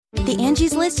The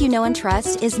Angie's List you know and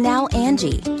trust is now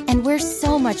Angie, and we're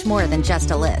so much more than just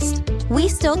a list. We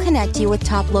still connect you with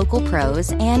top local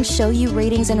pros and show you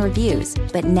ratings and reviews,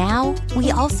 but now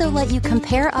we also let you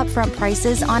compare upfront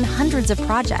prices on hundreds of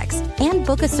projects and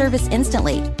book a service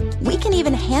instantly. We can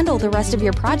even handle the rest of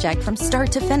your project from start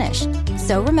to finish.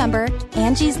 So remember,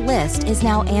 Angie's List is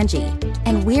now Angie,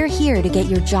 and we're here to get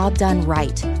your job done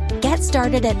right. Get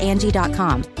started at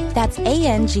Angie.com. That's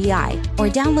ANGI, or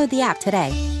download the app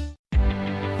today.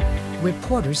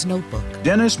 Reporter's Notebook.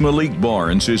 Dennis Malik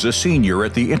Barnes is a senior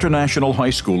at the International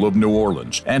High School of New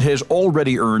Orleans and has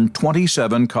already earned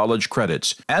 27 college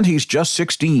credits, and he's just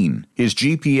 16. His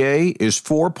GPA is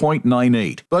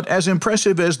 4.98. But as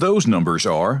impressive as those numbers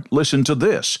are, listen to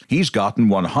this. He's gotten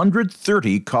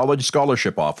 130 college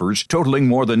scholarship offers totaling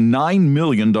more than $9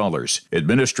 million.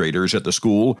 Administrators at the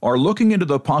school are looking into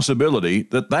the possibility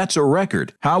that that's a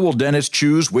record. How will Dennis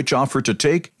choose which offer to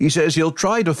take? He says he'll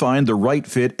try to find the right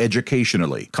fit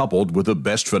educationally, coupled with the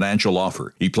best financial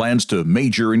offer. He plans to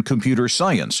major in computer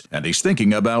science, and he's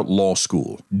thinking about law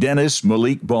school. Dennis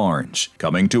Malik Barnes,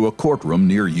 coming to a courtroom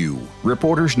near you.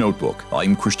 Reporter's Notebook.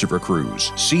 I'm Christopher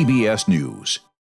Cruz, CBS News.